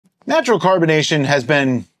Natural carbonation has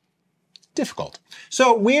been difficult.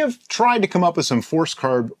 So we have tried to come up with some forced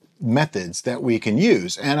carb methods that we can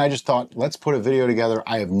use. And I just thought, let's put a video together.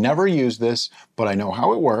 I have never used this, but I know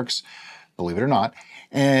how it works, believe it or not.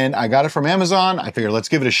 And I got it from Amazon. I figured let's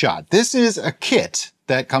give it a shot. This is a kit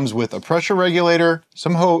that comes with a pressure regulator,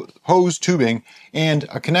 some hose tubing, and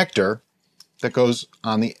a connector that goes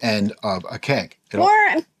on the end of a keg.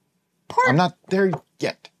 I'm not there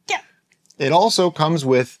yet. Yeah. It also comes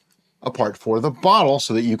with a part for the bottle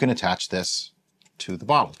so that you can attach this to the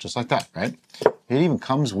bottle, just like that, right? It even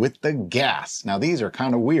comes with the gas. Now these are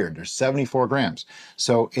kind of weird. They're 74 grams.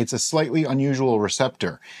 So it's a slightly unusual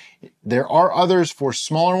receptor. There are others for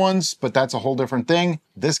smaller ones, but that's a whole different thing.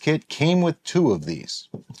 This kit came with 2 of these.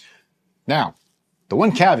 Now, the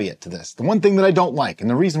one caveat to this, the one thing that I don't like, and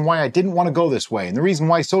the reason why I didn't want to go this way, and the reason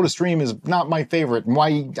why SodaStream is not my favorite, and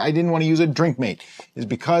why I didn't want to use a DrinkMate, is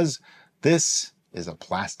because this is a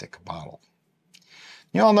plastic bottle.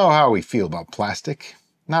 You all know how we feel about plastic.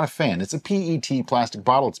 Not a fan. It's a PET plastic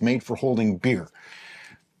bottle. It's made for holding beer.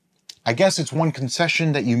 I guess it's one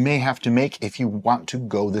concession that you may have to make if you want to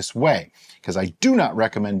go this way, because I do not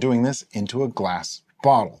recommend doing this into a glass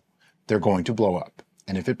bottle. They're going to blow up.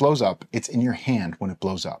 And if it blows up, it's in your hand when it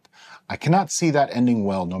blows up. I cannot see that ending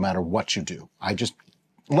well no matter what you do.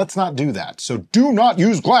 Let's not do that. So do not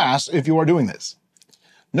use glass if you are doing this.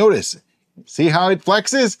 Notice, see how it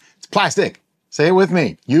flexes? It's plastic. Say it with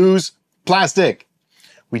me. Use plastic.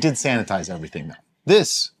 We did sanitize everything though.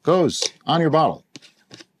 This goes on your bottle.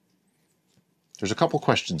 There's a couple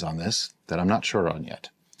questions on this that I'm not sure on yet.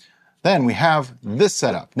 Then we have this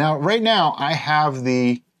setup. Now, right now I have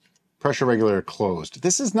the pressure regulator closed.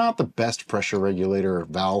 This is not the best pressure regulator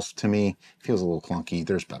valve to me. It feels a little clunky.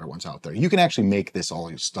 There's better ones out there. You can actually make this all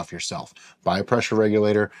stuff yourself. Buy a pressure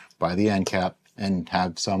regulator, buy the end cap, and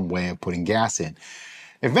have some way of putting gas in.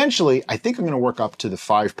 Eventually, I think I'm going to work up to the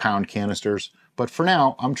 5-pound canisters, but for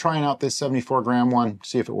now, I'm trying out this 74-gram one,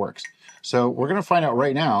 see if it works. So we're going to find out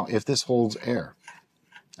right now if this holds air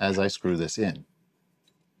as I screw this in.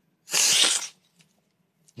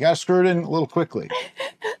 You got to screw it in a little quickly.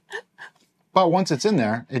 But once it's in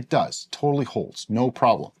there, it does. Totally holds, no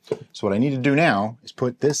problem. So what I need to do now is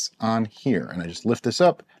put this on here, and I just lift this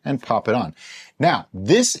up and pop it on. Now,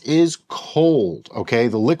 this is cold, okay?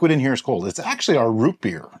 The liquid in here is cold. It's actually our root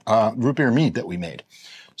beer mead that we made.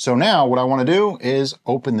 So now what I want to do is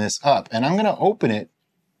open this up, and I'm going to open it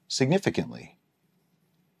significantly.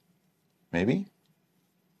 Maybe?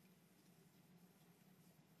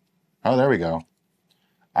 Oh, there we go.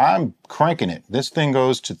 I'm cranking it. This thing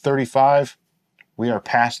goes to 35. We are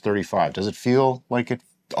past 35. Does it feel like it?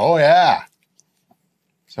 Oh yeah.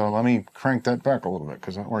 So let me crank that back a little bit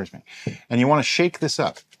because that worries me. And you want to shake this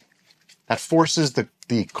up. That forces the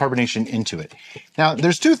carbonation into it. Now,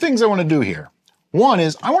 there's 2 things I want to do here. One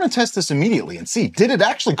is I want to test this immediately and see, did it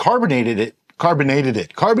actually carbonate it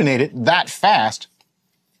that fast?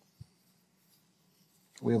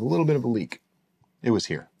 We have a little bit of a leak. It was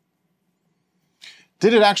here.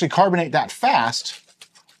 Did it actually carbonate that fast,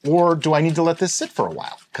 or do I need to let this sit for a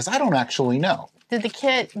while? Because I don't actually know. Did the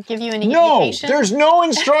kit give you any indication? No, there's no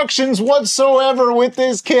instructions whatsoever with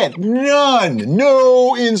this kit. None,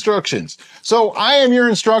 no instructions. So I am your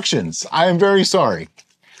instructions. I am very sorry.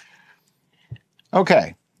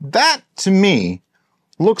 Okay, that to me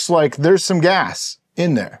looks like there's some gas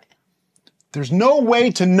in there. There's no way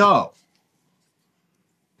to know.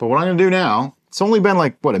 But what I'm gonna do now, it's only been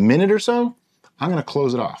like, what, a minute or so? I'm going to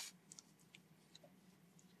close it off.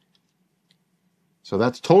 So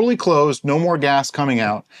that's totally closed, no more gas coming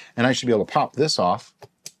out, and I should be able to pop this off.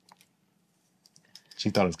 She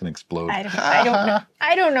thought it was going to explode. I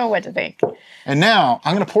don't know what to think. And now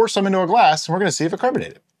I'm going to pour some into a glass, and we're going to see if it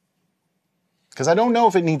carbonated. Because I don't know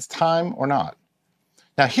if it needs time or not.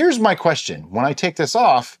 Now here's my question. When I take this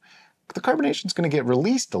off, the carbonation is going to get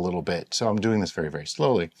released a little bit, so I'm doing this very, very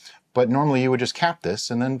slowly. But normally you would just cap this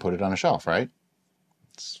and then put it on a shelf, right?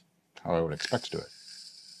 That's how I would expect to do it.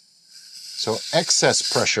 So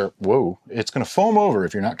excess pressure, whoa, it's going to foam over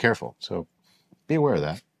if you're not careful. So be aware of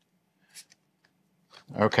that.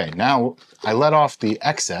 Okay, now I let off the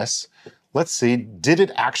excess. Let's see, did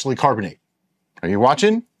it actually carbonate? Are you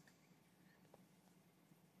watching?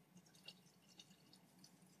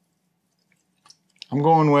 I'm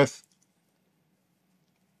going with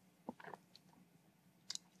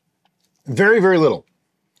very, very little.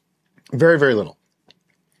 Very, very little.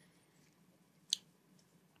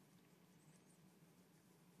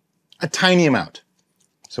 A tiny amount.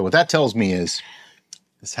 So what that tells me is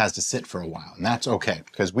this has to sit for a while, and that's okay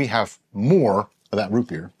because we have more of that root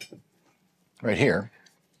beer right here.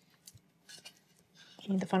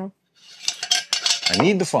 You need the funnel? I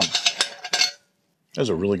need the funnel. That's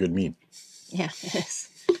a really good mead. Yeah, it is.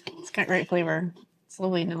 It's got great flavor. It's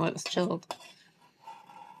lovely now that it's chilled.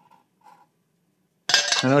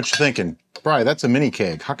 I know what you're thinking. Bri, that's a mini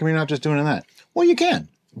keg. How come you're not just doing that? Well, you can,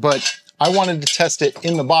 but I wanted to test it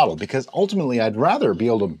in the bottle because ultimately I'd rather be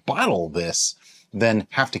able to bottle this than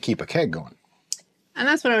have to keep a keg going. And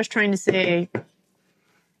that's what I was trying to say.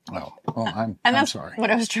 Oh, well, I'm sorry. What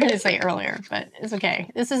I was trying to say earlier, but it's okay.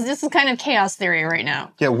 This is kind of chaos theory right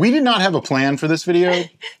now. Yeah, we did not have a plan for this video.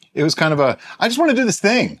 It was kind of I just want to do this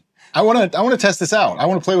thing. I want to test this out. I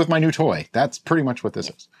want to play with my new toy. That's pretty much what this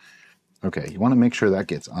is. Okay, you want to make sure that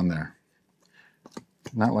gets on there.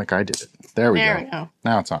 Not like I did it. There we go.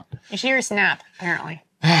 Now it's on. You should hear a snap, apparently.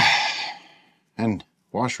 And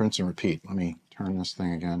wash, rinse, and repeat. Let me turn this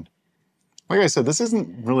thing again. Like I said, this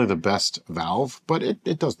isn't really the best valve, but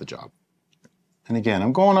it does the job. And again,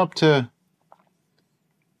 I'm going up to,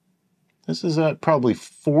 this is at probably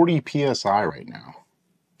 40 PSI right now.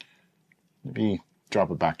 Maybe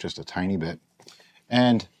drop it back just a tiny bit.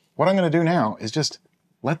 And what I'm going to do now is just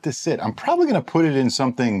let this sit. I'm probably going to put it in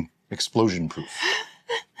something explosion proof.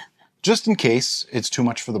 Just in case it's too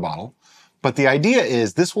much for the bottle. But the idea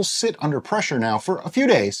is this will sit under pressure now for a few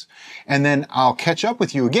days, and then I'll catch up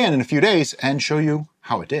with you again in a few days and show you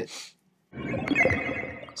how it did.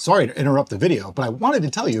 Sorry to interrupt the video, but I wanted to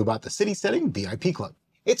tell you about the City Steading VIP Club.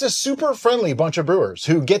 It's a super friendly bunch of brewers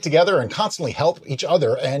who get together and constantly help each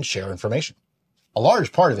other and share information. A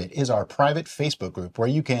large part of it is our private Facebook group where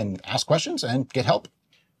you can ask questions and get help.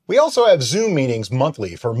 We also have Zoom meetings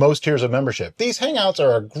monthly for most tiers of membership. These hangouts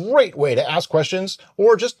are a great way to ask questions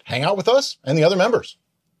or just hang out with us and the other members.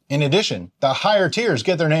 In addition, the higher tiers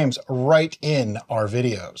get their names right in our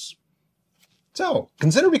videos. So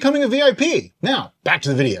consider becoming a VIP. Now, back to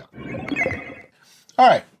the video. All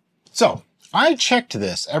right, so I checked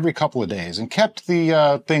this every couple of days and kept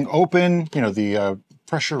the thing open, the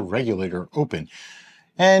pressure regulator open.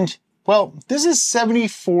 And, well, this is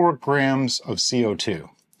 74 grams of CO2.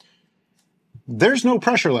 There's no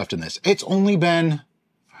pressure left in this. It's only been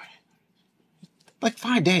like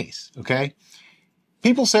 5 days, okay?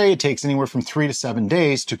 People say it takes anywhere from 3 to 7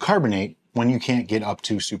 days to carbonate when you can't get up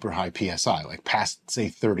to super high PSI, like past, say,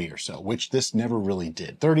 30 or so, which this never really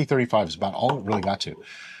did. 30, 35 is about all it really got to.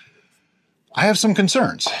 I have some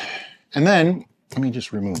concerns. And then, let me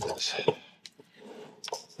just remove this.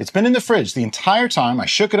 It's been in the fridge the entire time. I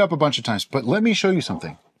shook it up a bunch of times, but let me show you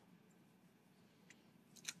something.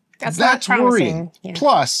 That's worrying. Yeah.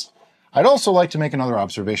 Plus, I'd also like to make another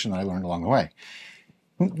observation that I learned along the way.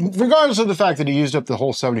 Regardless of the fact that he used up the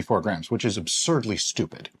whole 74 grams, which is absurdly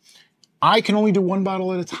stupid, I can only do one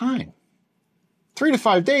bottle at a time. 3 to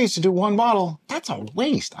 5 days to do one bottle, that's a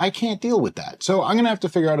waste. I can't deal with that. So I'm going to have to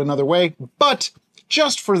figure out another way. But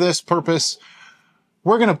just for this purpose,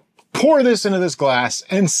 we're going to pour this into this glass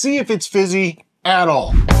and see if it's fizzy at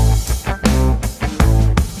all.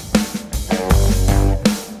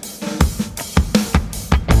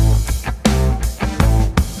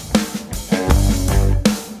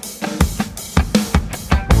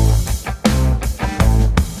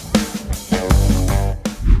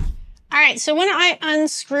 So when I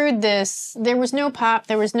unscrewed this, there was no pop,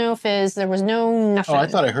 there was no fizz, there was no nothing. Oh, I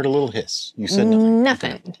thought I heard a little hiss. You said nothing.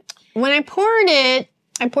 Nothing. Okay. When I poured it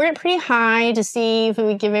pretty high to see if it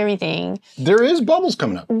would give everything. There is bubbles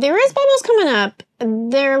coming up. There is bubbles coming up.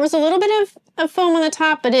 There was a little bit of foam on the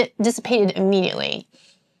top, but it dissipated immediately.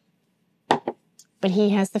 But he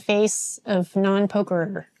has the face of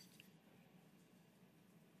non-poker.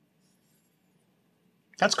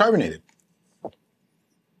 That's carbonated.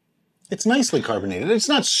 It's nicely carbonated. It's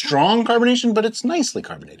not strong carbonation, but it's nicely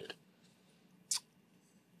carbonated.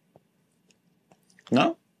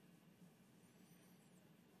 No?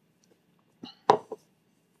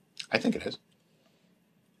 I think it is.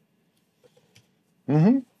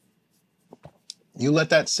 Mm-hmm. You let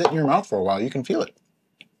that sit in your mouth for a while, you can feel it.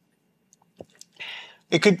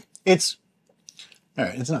 It's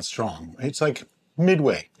not strong. It's like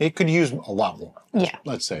midway. It could use a lot more. Yeah.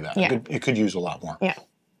 Let's say that. Yeah. It could use a lot more. Yeah.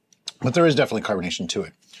 But there is definitely carbonation to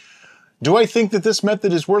it. Do I think that this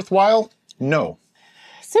method is worthwhile? No.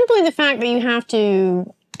 Simply the fact that you have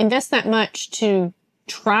to invest that much to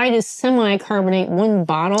try to semi-carbonate one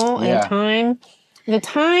bottle at a time. The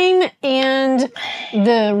time and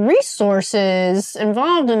the resources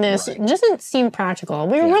involved in this doesn't seem practical.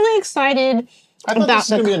 We were really excited about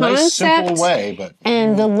the concept nice, simple way,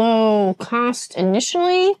 and the low cost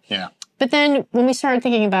initially. Yeah. But then when we started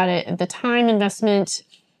thinking about it, the time investment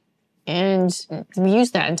And we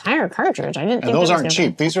used that entire cartridge. I didn't think those aren't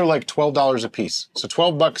cheap. These are like $12 a piece. So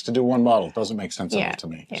 $12 to do one bottle doesn't make sense at all to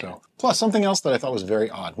me. Yeah. So, plus something else that I thought was very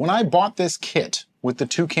odd. When I bought this kit with the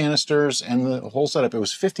 2 canisters and the whole setup, it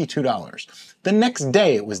was $52. The next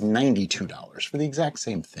day it was $92 for the exact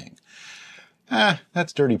same thing.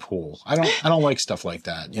 That's dirty pool. I don't like stuff like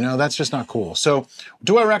that. You know, that's just not cool. So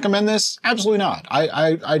do I recommend this? Absolutely not.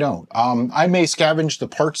 I don't. I may scavenge the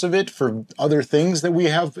parts of it for other things that we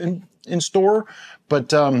have in store,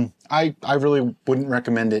 but I really wouldn't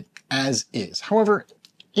recommend it as is. However,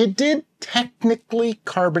 it did technically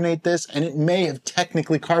carbonate this, and it may have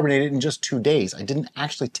technically carbonated in just 2 days. I didn't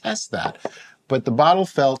actually test that, but the bottle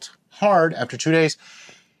felt hard after 2 days.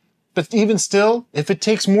 But even still, if it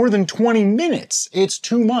takes more than 20 minutes, it's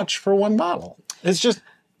too much for one bottle. It's just...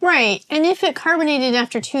 Right. And if it carbonated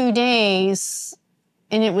after 2 days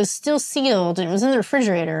and it was still sealed and it was in the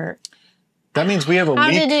refrigerator... That means we have a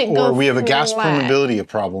leak or we have a gas permeability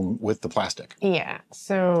problem with the plastic. Yeah,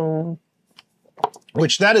 so...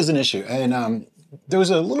 Which that is an issue. And there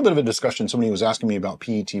was a little bit of a discussion. Somebody was asking me about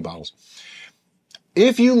PET bottles.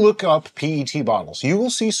 If you look up PET bottles, you will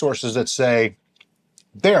see sources that say...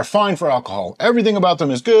 They are fine for alcohol. Everything about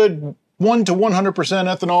them is good. 1 to 100%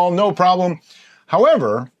 ethanol, no problem.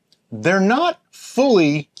 However, they're not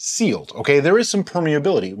fully sealed, okay? There is some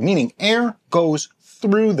permeability, meaning air goes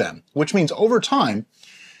through them, which means over time,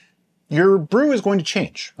 your brew is going to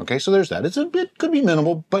change, okay? So there's that. It could be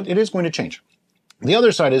minimal, but it is going to change. The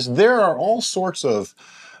other side is there are all sorts of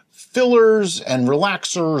fillers and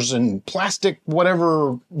relaxers and plastic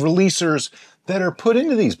whatever releasers that are put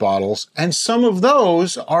into these bottles, and some of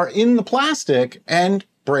those are in the plastic and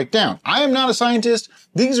break down. I am not a scientist.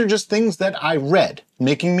 These are just things that I read,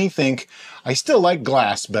 making me think I still like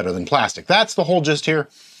glass better than plastic. That's the whole gist here.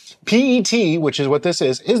 PET, which is what this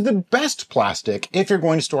is the best plastic if you're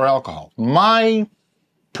going to store alcohol. My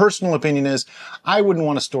personal opinion is I wouldn't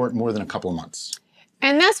want to store it more than a couple of months.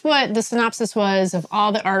 And that's what the synopsis was of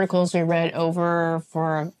all the articles we read over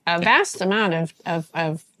for a vast amount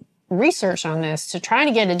of research on this to try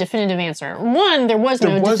to get a definitive answer. One, there was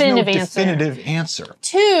no definitive answer.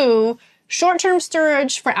 Two, short-term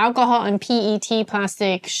storage for alcohol and PET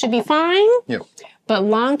plastic should be fine. Yep. But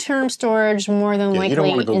long-term storage more than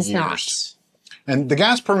likely is not. And the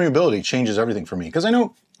gas permeability changes everything for me. Because I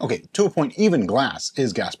know, okay, to a point, even glass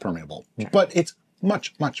is gas permeable. Sure. But it's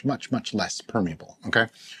much, much, much, much less permeable, okay?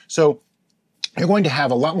 So you're going to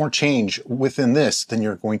have a lot more change within this than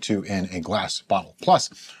you're going to in a glass bottle. Plus,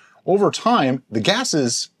 over time, the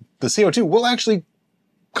gases, the CO2, will actually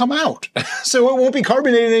come out. So it won't be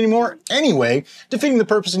carbonated anymore anyway, defeating the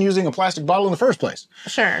purpose in using a plastic bottle in the first place.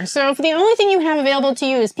 Sure. So if the only thing you have available to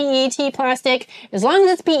you is PET plastic, as long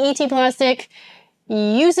as it's PET plastic,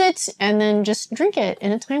 use it and then just drink it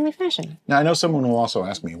in a timely fashion. Now, I know someone will also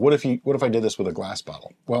ask me, what if I did this with a glass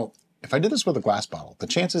bottle? Well, if I did this with a glass bottle, the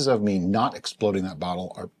chances of me not exploding that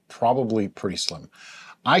bottle are probably pretty slim.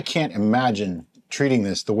 I can't imagine treating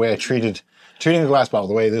this the way I treating a glass bottle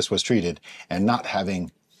the way this was treated and not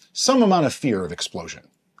having some amount of fear of explosion.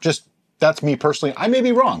 Just, that's me personally. I may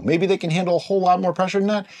be wrong. Maybe they can handle a whole lot more pressure than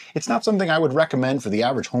that. It's not something I would recommend for the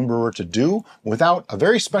average home brewer to do without a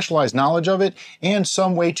very specialized knowledge of it and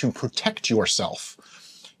some way to protect yourself.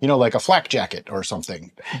 You know, like a flak jacket or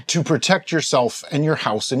something to protect yourself and your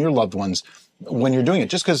house and your loved ones when you're doing it.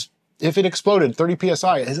 Just because if it exploded, 30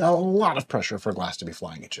 PSI is a lot of pressure for glass to be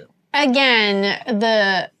flying at you. Again,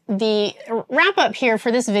 the wrap up here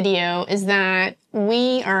for this video is that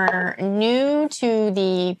we are new to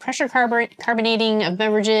the pressure carbonating of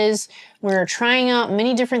beverages. We're trying out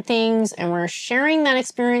many different things and we're sharing that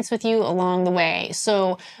experience with you along the way.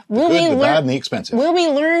 So will we learn the bad and the expensive? Will we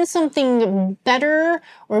learn something better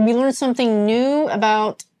or we learn something new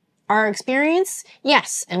about our experience?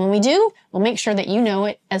 Yes. And when we do, we'll make sure that you know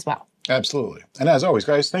it as well. Absolutely. And as always,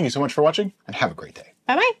 guys, thank you so much for watching and have a great day.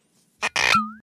 Bye-bye.